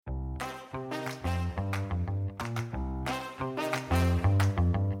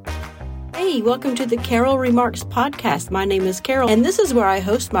Hey, welcome to the Carol Remarks podcast. My name is Carol, and this is where I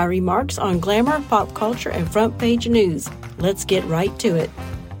host my remarks on glamour, pop culture, and front page news. Let's get right to it.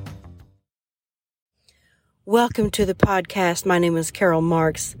 Welcome to the podcast. My name is Carol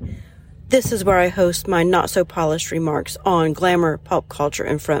Marks. This is where I host my not-so-polished remarks on glamour, pop culture,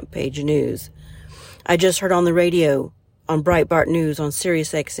 and front page news. I just heard on the radio, on Breitbart News, on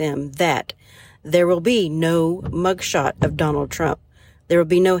Sirius XM, that there will be no mugshot of Donald Trump. There will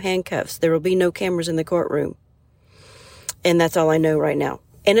be no handcuffs. There will be no cameras in the courtroom. And that's all I know right now.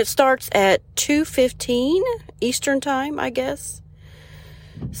 And it starts at 2:15 Eastern time, I guess.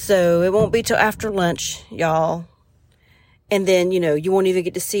 So it won't be till after lunch, y'all. And then, you won't even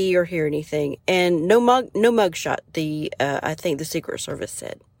get to see or hear anything. And no mugshot, I think the Secret Service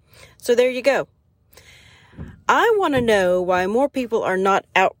said. So there you go. I want to know why more people are not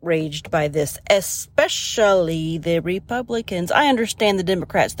outraged by this, especially the Republicans. I understand the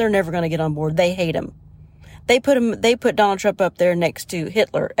Democrats. They're never going to get on board. They hate him. They put Donald Trump up there next to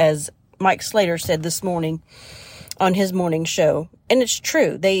Hitler, as Mike Slater said this morning on his morning show. And it's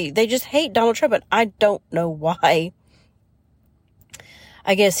true. They just hate Donald Trump, and I don't know why.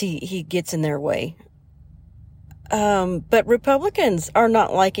 I guess he gets in their way. But Republicans are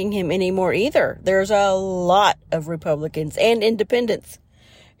not liking him anymore either. There's a lot of Republicans and independents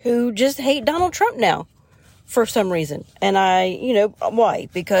who just hate Donald Trump now for some reason. And why?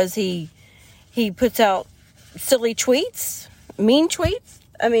 Because he puts out silly tweets, mean tweets.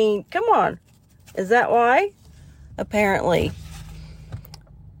 I mean, come on. Is that why? Apparently.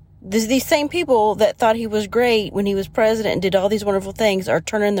 These same people that thought he was great when he was president and did all these wonderful things are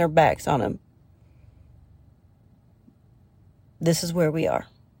turning their backs on him. This is where we are.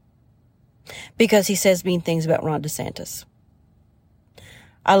 Because he says mean things about Ron DeSantis.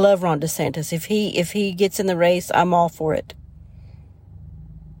 I love Ron DeSantis. If he gets in the race, I'm all for it.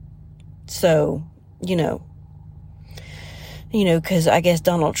 So, because I guess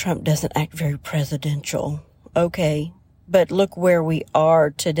Donald Trump doesn't act very presidential. Okay. But look where we are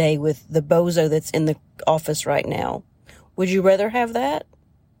today with the bozo that's in the office right now. Would you rather have that?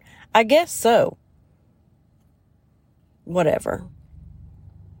 I guess so. Whatever.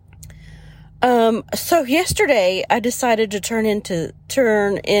 So yesterday I decided to turn into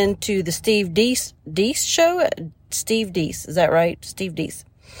the Steve Deace show. Steve Deace, is that right? Steve Deace.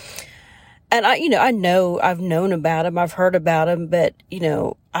 And I've known about him. I've heard about him, but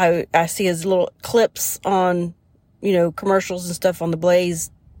I see his little clips on, commercials and stuff on the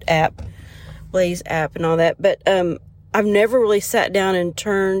Blaze app and all that. But, I've never really sat down and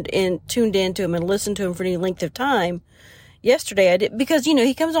tuned into him and listened to him for any length of time. Yesterday I did, because,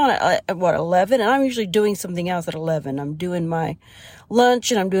 he comes on at 11, and I'm usually doing something else at 11. I'm doing my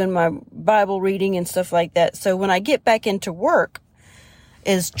lunch and I'm doing my Bible reading and stuff like that. So when I get back into work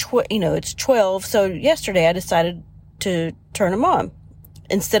it's 12. So yesterday I decided to turn him on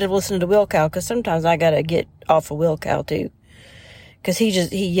instead of listening to Will Cow, because sometimes I got to get off of Will Cow too. Because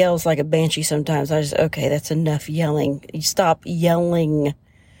he yells like a banshee sometimes. Okay, that's enough yelling. You stop yelling.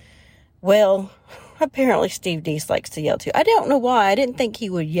 Well, apparently Steve Deace likes to yell too. I don't know why. I didn't think he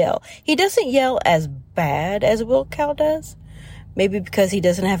would yell. He doesn't yell as bad as Will Cow does. Maybe because he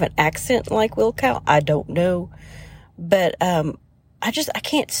doesn't have an accent like Will Cow. I don't know. But I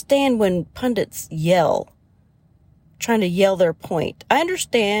can't stand when pundits yell, trying to yell their point. I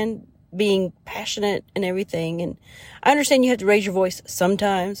understand being passionate and everything, and I understand you have to raise your voice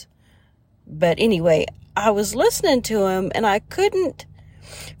sometimes. But anyway, I was listening to him, and I couldn't.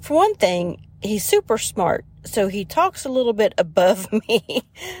 For one thing, he's super smart, so he talks a little bit above me.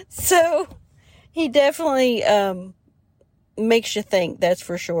 So he definitely makes you think, that's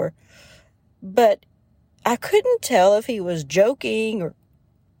for sure. But I couldn't tell if he was joking or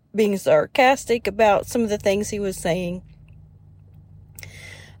being sarcastic about some of the things he was saying.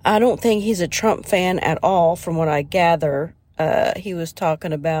 I don't think he's a Trump fan at all, from what I gather. He was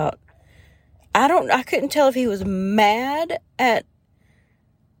talking about, I couldn't tell if he was mad at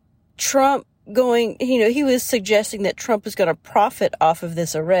Trump going, he was suggesting that Trump is going to profit off of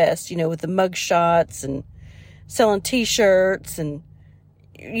this arrest, with the mug shots and selling t-shirts. And,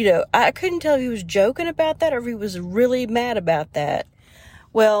 I couldn't tell if he was joking about that or if he was really mad about that.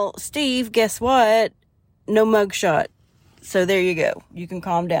 Well, Steve, guess what? No mug shot. So there you go. You can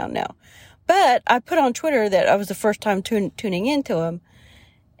calm down now. But I put on Twitter that I was the first time tuning into him,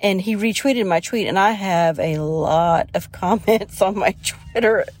 and he retweeted my tweet, and I have a lot of comments on my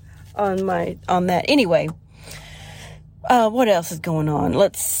Twitter on that. Anyway, what else is going on?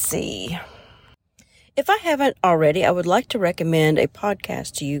 Let's see. If I haven't already, I would like to recommend a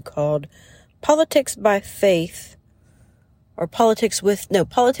podcast to you called Politics by Faith or Politics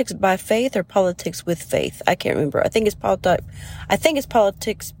by Faith or Politics with Faith. I can't remember. I think it's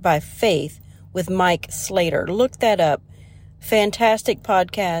Politics by Faith with Mike Slater. Look that up. Fantastic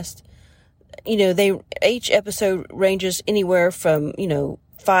podcast. Each episode ranges anywhere from,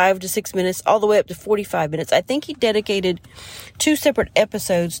 5 to 6 minutes, all the way up to 45 minutes. I think he dedicated 2 separate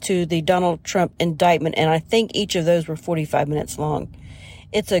episodes to the Donald Trump indictment, and I think each of those were 45 minutes long.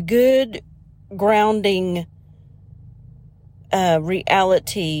 It's a good grounding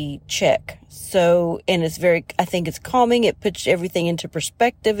reality check. And I think it's calming. It puts everything into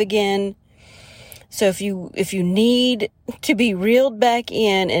perspective again. So if you need to be reeled back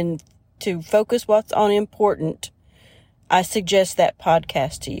in and to focus what's on important, I suggest that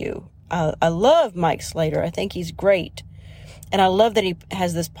podcast to you. I love Mike Slater. I think he's great. And I love that he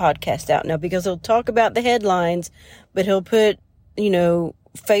has this podcast out now, because he'll talk about the headlines, but he'll put,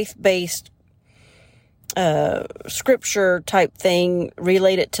 faith-based scripture type thing,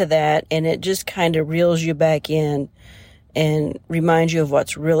 relate it to that, and it just kind of reels you back in and reminds you of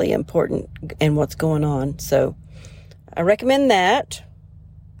what's really important and what's going on. So I recommend that.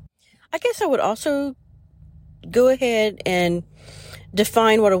 I guess I would also go ahead and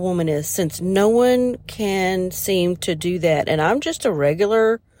define what a woman is, since no one can seem to do that. And I'm just a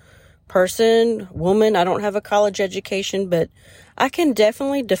regular person, woman. I don't have a college education, but I can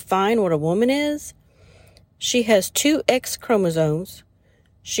definitely define what a woman is. She has 2 X chromosomes.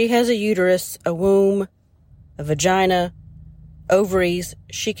 She has a uterus, a womb, a vagina, ovaries.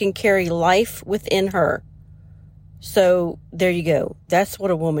 She can carry life within her. So there you go. That's what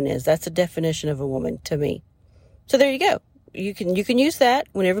a woman is. That's a definition of a woman to me. So there you go. You can use that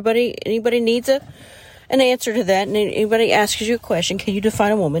when anybody needs an answer to that, and anybody asks you a question, can you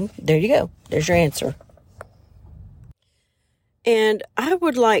define a woman? There you go. There's your answer. And I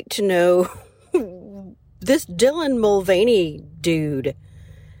would like to know, this Dylan Mulvaney dude,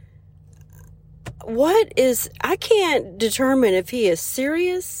 I can't determine if he is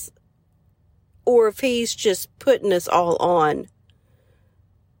serious or if he's just putting us all on.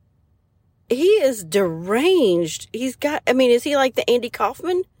 He is deranged. Is he like the Andy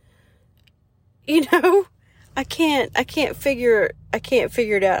Kaufman? I can't figure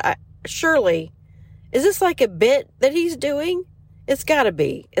it out. Surely, is this like a bit that he's doing? It's gotta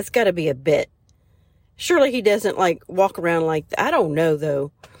be a bit. Surely he doesn't walk around like that. I don't know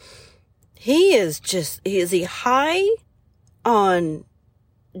though. Is he high on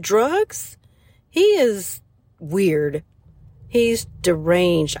drugs? He is weird. He's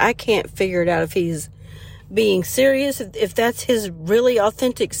deranged. I can't figure it out if he's being serious, if that's his really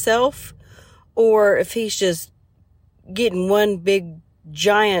authentic self, or if he's just getting one big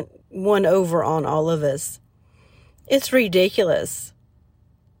giant one over on all of us. It's ridiculous.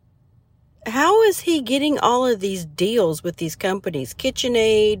 How is he getting all of these deals with these companies?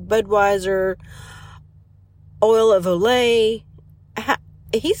 KitchenAid, Budweiser, Oil of Olay.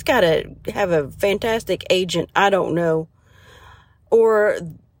 He's got to have a fantastic agent. I don't know. Or,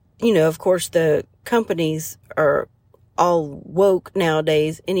 of course, the companies are all woke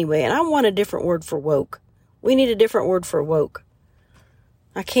nowadays anyway. And I want a different word for woke. We need a different word for woke.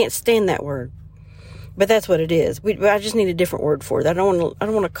 I can't stand that word. But that's what it is. I just need a different word for it. I don't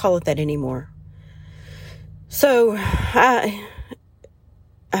want to call it that anymore. So, I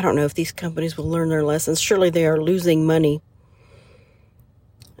don't know if these companies will learn their lessons. Surely they are losing money.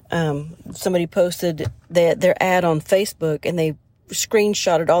 Somebody posted their ad on Facebook, and they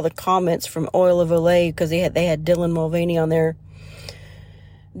screenshotted all the comments from Oil of Olay, because they had Dylan Mulvaney on there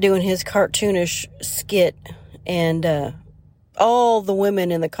doing his cartoonish skit, and all the women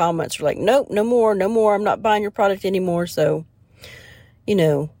in the comments are like, nope, no more, I'm not buying your product anymore. So,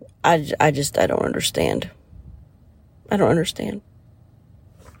 I don't understand. I don't understand.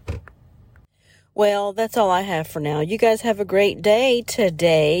 Well, that's all I have for now. You guys have a great day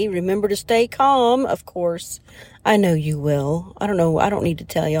today. Remember to stay calm, of course. I know you will. I don't know. I don't need to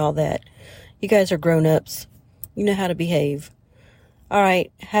tell you all that. You guys are grown-ups. You know how to behave. All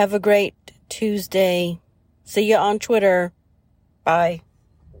right. Have a great Tuesday. See you on Twitter. Bye.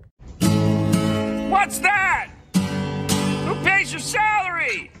 What's that? Who pays your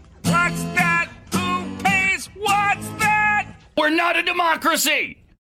salary? What's that? Who pays? What's that? We're not a democracy!